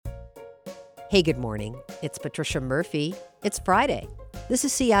Hey, good morning. It's Patricia Murphy. It's Friday. This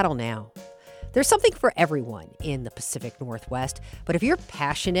is Seattle Now. There's something for everyone in the Pacific Northwest, but if you're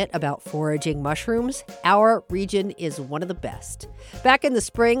passionate about foraging mushrooms, our region is one of the best. Back in the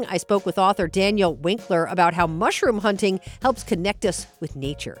spring, I spoke with author Daniel Winkler about how mushroom hunting helps connect us with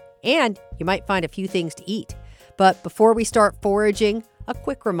nature, and you might find a few things to eat. But before we start foraging, a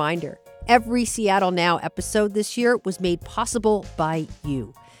quick reminder. Every Seattle Now episode this year was made possible by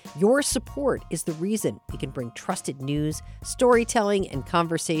you. Your support is the reason we can bring trusted news, storytelling, and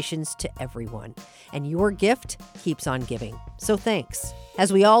conversations to everyone. And your gift keeps on giving. So thanks.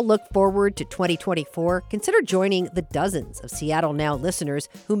 As we all look forward to 2024, consider joining the dozens of Seattle Now listeners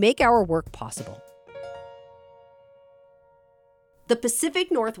who make our work possible. The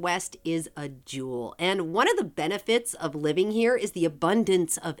Pacific Northwest is a jewel, and one of the benefits of living here is the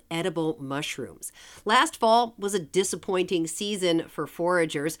abundance of edible mushrooms. Last fall was a disappointing season for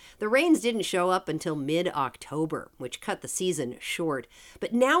foragers. The rains didn't show up until mid-October, which cut the season short.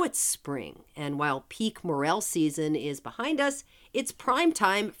 But now it's spring, and while peak morel season is behind us, it's prime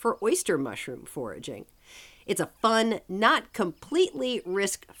time for oyster mushroom foraging. It's a fun, not completely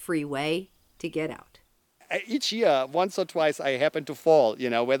risk-free way to get out. Each year, once or twice, I happen to fall,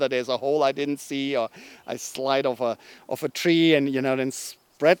 whether there's a hole I didn't see or I slide off a tree and, then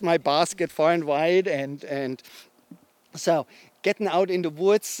spread my basket far and wide. And so getting out in the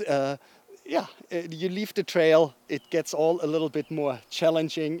woods, you leave the trail. It gets all a little bit more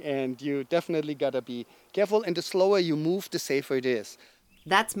challenging, and you definitely got to be careful. And the slower you move, the safer it is.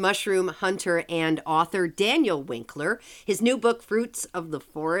 That's mushroom hunter and author Daniel Winkler. His new book, Fruits of the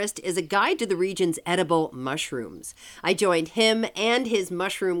Forest, is a guide to the region's edible mushrooms. I joined him and his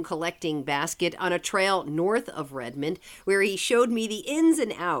mushroom collecting basket on a trail north of Redmond, where he showed me the ins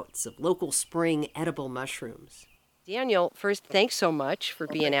and outs of local spring edible mushrooms. Daniel, first, thanks so much for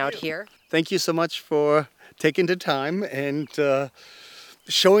being out here. Thank you so much for taking the time and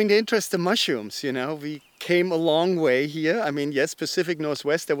showing the interest in mushrooms. We came a long way here. I mean, yes, Pacific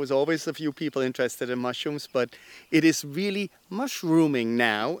Northwest, there was always a few people interested in mushrooms, but it is really mushrooming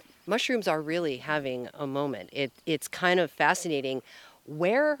now. Mushrooms are really having a moment. It's kind of fascinating.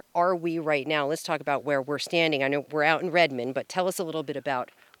 Where are we right now? Let's talk about where we're standing. I know we're out in Redmond, but tell us a little bit about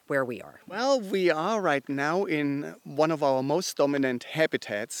where we are. Well, we are right now in one of our most dominant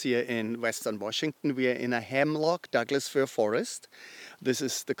habitats here in Western Washington. We are in a hemlock Douglas fir forest. This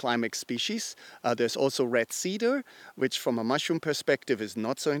is the climax species. There's also red cedar, which from a mushroom perspective is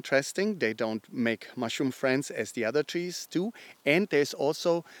not so interesting. They don't make mushroom friends as the other trees do. And there's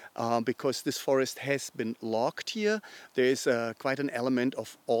also, because this forest has been logged here, there is quite an element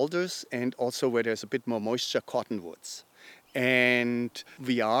of alders, and also where there's a bit more moisture, cottonwoods. And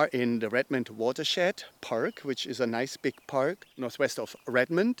we are in the Redmond Watershed Park, which is a nice big park northwest of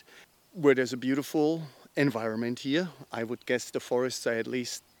Redmond, where there's a beautiful environment here. I would guess the forests are at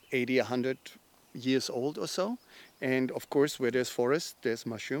least 80, 100 years old or so. And of course, where there's forest, there's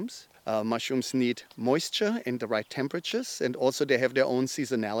mushrooms. Mushrooms need moisture and the right temperatures, and also they have their own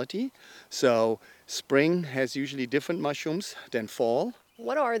seasonality. So spring has usually different mushrooms than fall.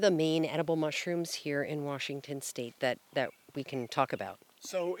 What are the main edible mushrooms here in Washington State that we can talk about?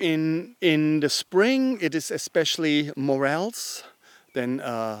 So in the spring, it is especially morels, then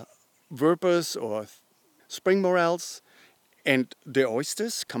Werpers or spring morels, and the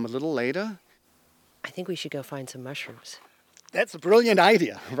oysters come a little later. I think we should go find some mushrooms. That's a brilliant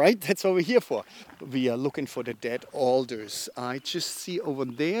idea, right? That's what we're here for. We are looking for the dead alders. I just see over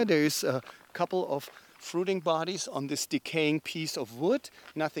there's a couple of fruiting bodies on this decaying piece of wood.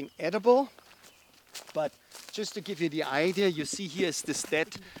 Nothing edible, but just to give you the idea, you see here is this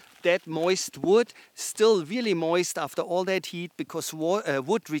dead moist wood, still really moist after all that heat, because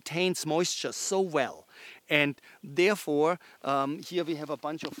wood retains moisture so well. And therefore, here we have a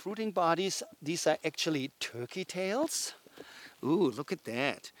bunch of fruiting bodies. These are actually turkey tails. Ooh, look at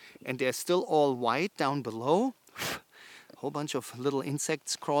that. And they're still all white down below. Whole bunch of little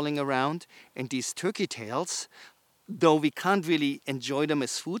insects crawling around, and these turkey tails, though we can't really enjoy them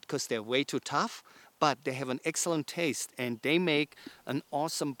as food because they're way too tough, but they have an excellent taste and they make an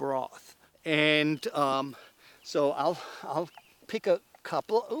awesome broth. And so I'll pick a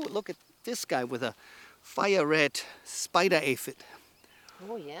couple. Oh, look at this guy with a fire red spider aphid.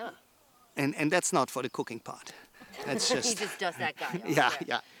 Oh yeah. And that's not for the cooking pot. That's just He just does that guy.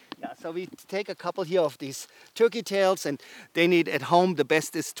 Yeah. So we take a couple here of these turkey tails, and they need at home, the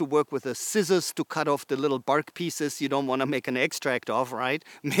best is to work with the scissors to cut off the little bark pieces you don't want to make an extract of, right?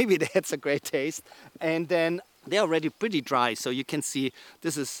 Maybe that's a great taste. And then they're already pretty dry, so you can see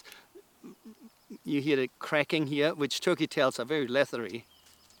this is, you hear the cracking here, which turkey tails are very leathery.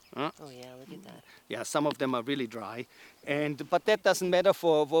 Huh? Oh yeah, look at that. Yeah, some of them are really dry, but that doesn't matter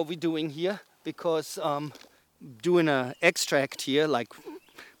for what we're doing here because doing an extract here, like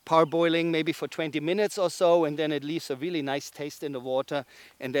parboiling maybe for 20 minutes or so, and then it leaves a really nice taste in the water,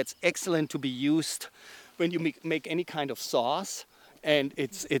 and that's excellent to be used when you make any kind of sauce. And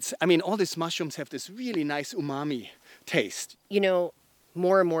I mean, all these mushrooms have this really nice umami taste. You know,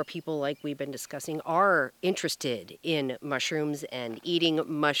 more and more people, like we've been discussing, are interested in mushrooms and eating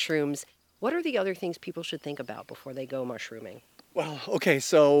mushrooms. What are the other things people should think about before they go mushrooming? Well, okay,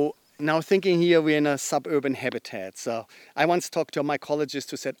 so now thinking here we're in a suburban habitat. So I once talked to a mycologist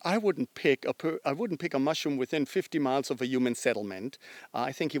who said I wouldn't pick a mushroom within 50 miles of a human settlement.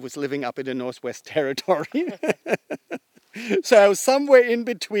 I think he was living up in the Northwest Territory. So somewhere in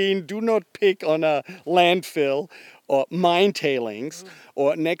between, do not pick on a landfill or mine tailings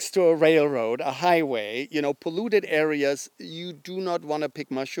or next to a railroad, a highway, polluted areas. You do not want to pick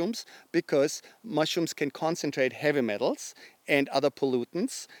mushrooms because mushrooms can concentrate heavy metals and other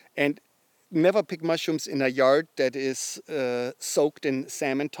pollutants. And never pick mushrooms in a yard that is soaked in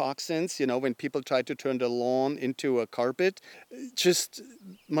salmon toxins. When people try to turn the lawn into a carpet, just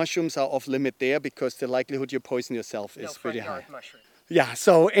mushrooms are off limit there because the likelihood you poison yourself is pretty high. Mushroom. Yeah,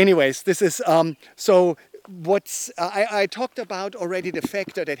 so anyways, this is, so what's, I talked about already the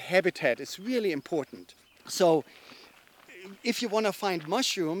factor that habitat is really important. So if you want to find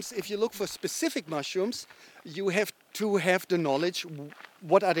mushrooms, if you look for specific mushrooms, you have to have the knowledge,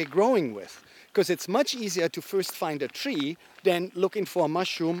 what are they growing with? Because it's much easier to first find a tree than looking for a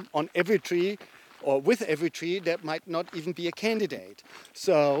mushroom on every tree or with every tree that might not even be a candidate.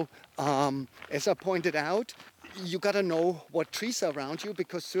 So as I pointed out, you got to know what trees are around you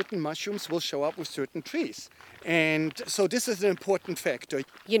because certain mushrooms will show up with certain trees. And so this is an important factor.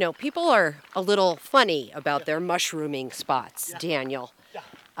 You know, people are a little funny about their mushrooming spots, Daniel.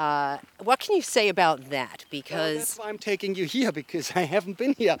 What can you say about that? Well, Because that's why I'm taking you here, because I haven't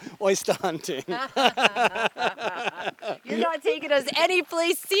been here oyster hunting. you're not taking us any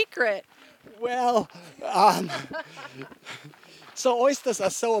place secret. Well, so oysters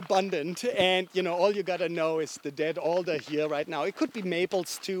are so abundant, and all you gotta know is the dead alder here right now. It could be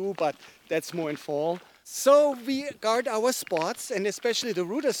maples too, but that's more in fall. So we guard our spots, and especially the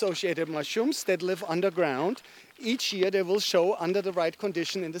root-associated mushrooms that live underground. Each year they will show under the right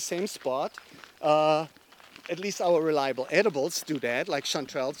condition in the same spot. At least our reliable edibles do that, like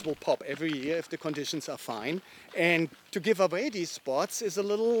chanterelles will pop every year if the conditions are fine. And to give away these spots is a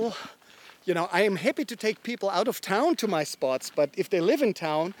little, I am happy to take people out of town to my spots, but if they live in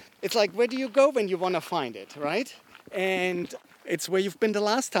town, it's like, where do you go when you want to find it, right? And it's where you've been the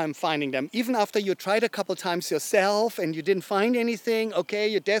last time finding them. Even after you tried a couple times yourself and you didn't find anything, okay,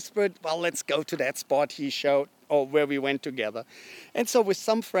 you're desperate, well, let's go to that spot he showed or where we went together. And so with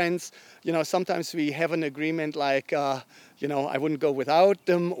some friends, sometimes we have an agreement like, I wouldn't go without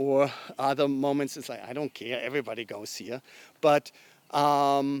them, or other moments it's like, I don't care, everybody goes here. But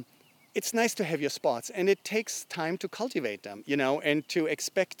it's nice to have your spots, and it takes time to cultivate them, and to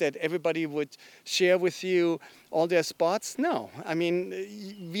expect that everybody would share with you all their spots. No, I mean,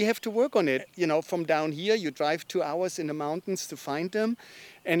 we have to work on it. From down here, you drive 2 hours in the mountains to find them,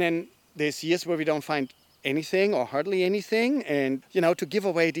 and then there's years where we don't find anything or hardly anything, and to give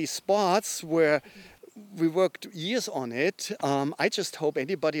away these spots where we worked years on it. I just hope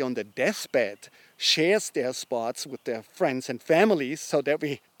anybody on the deathbed shares their spots with their friends and families so that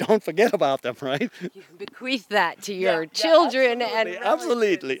we don't forget about them, right? You bequeath that to your children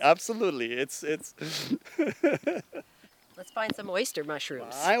absolutely, and absolutely. It's. Let's find some oyster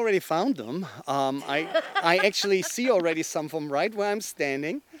mushrooms. I already found them. I actually see already some from right where I'm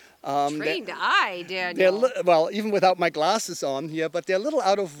standing. Trained eye, Daniel. Well, even without my glasses on here, but they're a little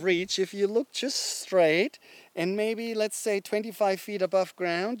out of reach. If you look just straight and maybe, let's say, 25 feet above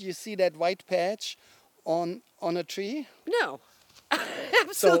ground, you see that white patch on a tree? No,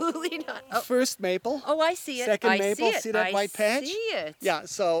 absolutely not. Oh. First maple. Oh, I see it. Second maple. See that white patch? I see it. Yeah,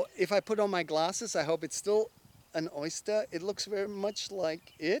 so if I put on my glasses, I hope it's still an oyster. It looks very much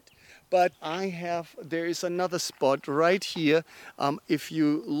like it, but there is another spot right here. If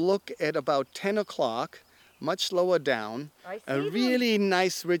you look at about 10 o'clock, much lower down, a really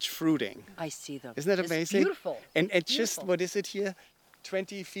nice rich fruiting. I see them. Isn't that amazing? It's beautiful. And just, what is it here?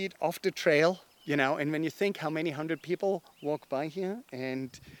 20 feet off the trail, and when you think how many hundred people walk by here,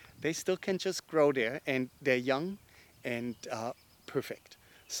 and they still can just grow there, and they're young and perfect.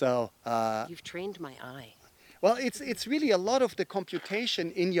 So you've trained my eye. Well, it's really a lot of the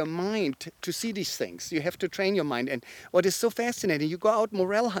computation in your mind to see these things. You have to train your mind. And what is so fascinating, you go out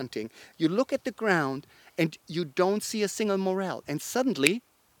morel hunting, you look at the ground and you don't see a single morel. And suddenly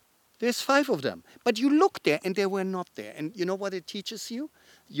There's 5 of them. But you look there and they were not there. And you know what it teaches you?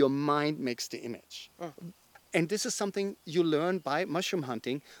 Your mind makes the image. And this is something you learn by mushroom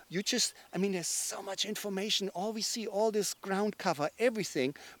hunting. You just, I mean, there's so much information. All we see, all this ground cover,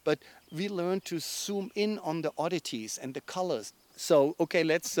 everything. But we learn to zoom in on the oddities and the colors. So, okay,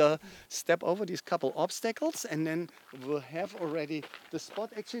 let's step over these couple obstacles and then we'll have already the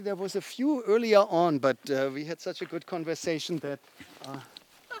spot. Actually, there was a few earlier on, but we had such a good conversation that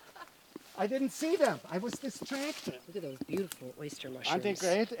I didn't see them. I was distracted. Look at those beautiful oyster mushrooms. Aren't they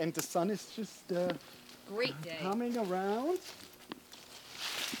great? And the sun is just Great day. coming around.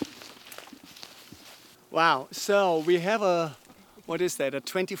 Wow, so we have a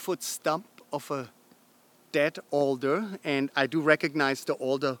 20-foot stump of a dead alder, and I do recognize the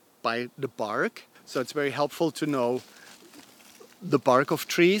alder by the bark. So it's very helpful to know the bark of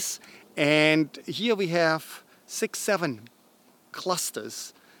trees. And here we have 6, 7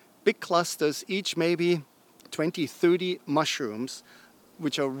 clusters, big clusters, each maybe 20, 30 mushrooms,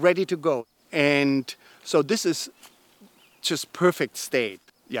 which are ready to go. And so this is just perfect state.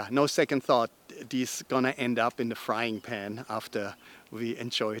 Yeah, no second thought. These gonna end up in the frying pan after we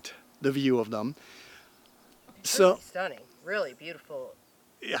enjoyed the view of them. So Really stunning, really beautiful.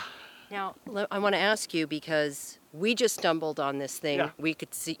 yeah, Now, I want to ask you because we just stumbled on this thing. Yeah.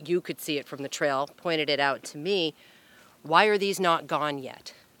 You could see it from the trail, pointed it out to me. Why are these not gone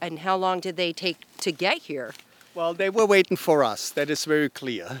yet? And how long did they take to get here? well, they were waiting for us. That is very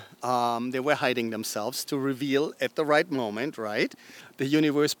clear. They were hiding themselves to reveal at the right moment, right? The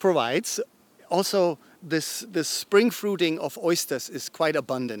universe provides. Also, this spring fruiting of oysters is quite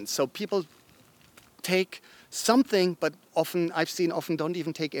abundant. So people take something, but I've seen often don't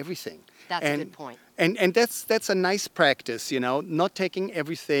even take everything. That's a good point. And that's a nice practice, you know, not taking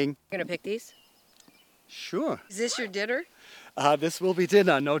everything. You're going to pick these? Sure. Is this your dinner? This will be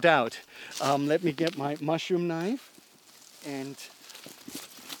dinner, no doubt. Let me get my mushroom knife. And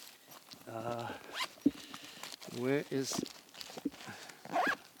where is...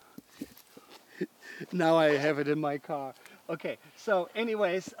 Now I have it in my car. Okay, so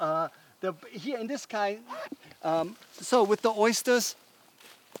anyways, here in this kind, so with the oysters,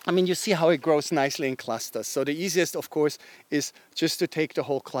 I mean, you see how it grows nicely in clusters. So the easiest, of course, is just to take the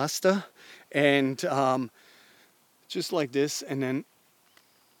whole cluster and just like this, and then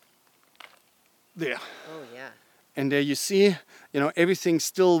there. Oh, yeah. And there you see, you know, everything's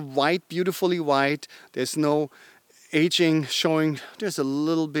still white, beautifully white. There's no aging showing. There's a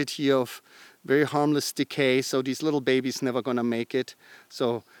little bit here of very harmless decay. So these little babies never gonna make it.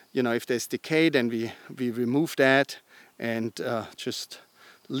 So, you know, if there's decay, then we remove that and just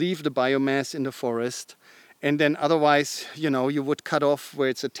leave the biomass in the forest. And then otherwise, you know, you would cut off where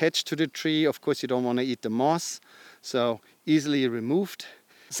it's attached to the tree. Of course, you don't want to eat the moss. So easily removed.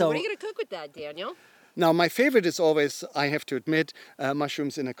 So what are you going to cook with that, Daniel? Now, my favorite is always, I have to admit,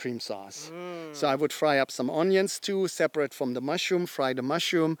 mushrooms in a cream sauce. So I would fry up some onions too, separate from the mushroom, fry the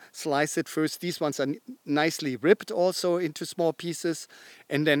mushroom, slice it first. These ones are nicely ripped also into small pieces.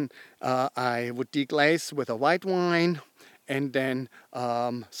 And then I would deglaze with a white wine and then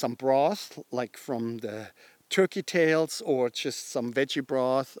some broth, like from the turkey tails or just some veggie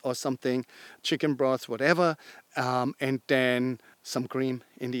broth or something, chicken broth, whatever. And then some cream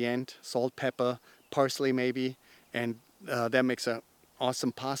in the end, salt, pepper, parsley maybe, and that makes an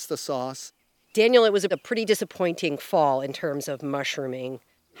awesome pasta sauce. Daniel, it was a pretty disappointing fall in terms of mushrooming.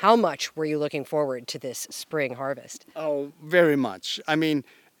 How much were you looking forward to this spring harvest? Oh, very much. I mean,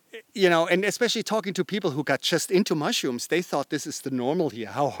 you know, and especially talking to people who got just into mushrooms, they thought this is the normal here,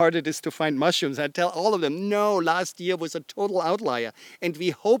 how hard it is to find mushrooms. I tell all of them, no, last year was a total outlier, and we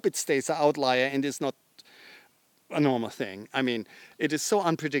hope it stays an outlier and is not a normal thing. I mean, it is so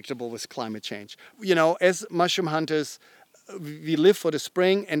unpredictable with climate change. You know, as mushroom hunters, we live for the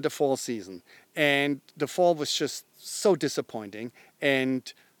spring and the fall season. And the fall was just so disappointing.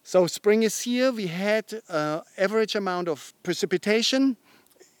 And so spring is here. We had average amount of precipitation.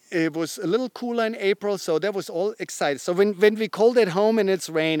 It was a little cooler in April, so that was all excited. So when we called it home and it's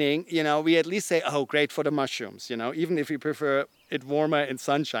raining, you know, we at least say, oh, great for the mushrooms, you know, even if we prefer it warmer in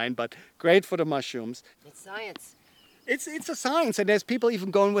sunshine, but great for the mushrooms. It's science. It's a science, and there's people even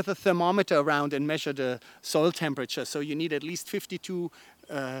going with a thermometer around and measure the soil temperature. So you need at least 52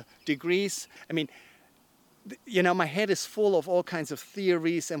 degrees. I mean, you know, my head is full of all kinds of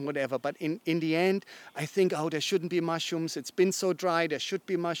theories and whatever, but in the end, I think, oh, there shouldn't be mushrooms. It's been so dry, there should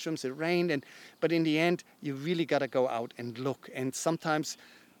be mushrooms, it rained. But in the end, you really got to go out and look. And sometimes,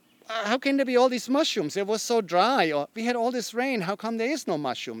 how can there be all these mushrooms? It was so dry, or we had all this rain. How come there is no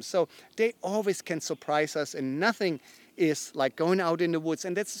mushrooms? So they always can surprise us, and nothing is like going out in the woods.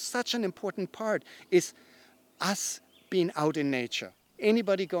 And that's such an important part, is us being out in nature.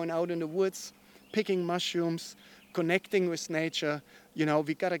 Anybody going out in the woods, picking mushrooms, connecting with nature,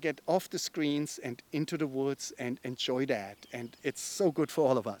 we got to get off the screens and into the woods and enjoy that. And it's so good for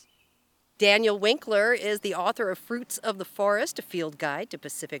all of us. Daniel Winkler is the author of Fruits of the Forest, a field guide to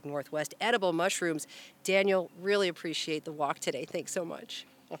Pacific Northwest edible mushrooms. Daniel, really appreciate the walk today. Thanks so much.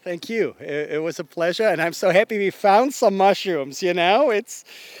 Well, thank you. It was a pleasure, and I'm so happy we found some mushrooms,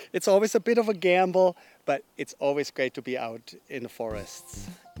 It's always a bit of a gamble, but it's always great to be out in the forests.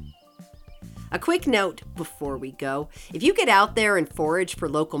 A quick note before we go. If you get out there and forage for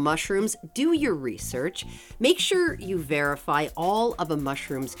local mushrooms, do your research. Make sure you verify all of a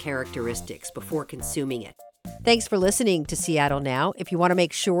mushroom's characteristics before consuming it. Thanks for listening to Seattle Now. If you want to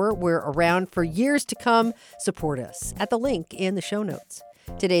make sure we're around for years to come, support us at the link in the show notes.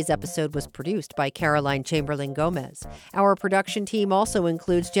 Today's episode was produced by Caroline Chamberlain Gomez. Our production team also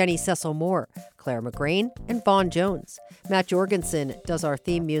includes Jenny Cecil Moore, Claire McGrain, and Vaughn Jones. Matt Jorgensen does our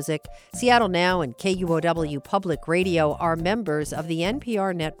theme music. Seattle Now and KUOW Public Radio are members of the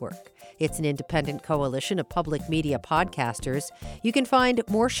NPR network. It's an independent coalition of public media podcasters. You can find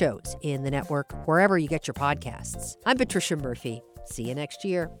more shows in the network wherever you get your podcasts. I'm Patricia Murphy. See you next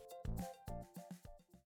year.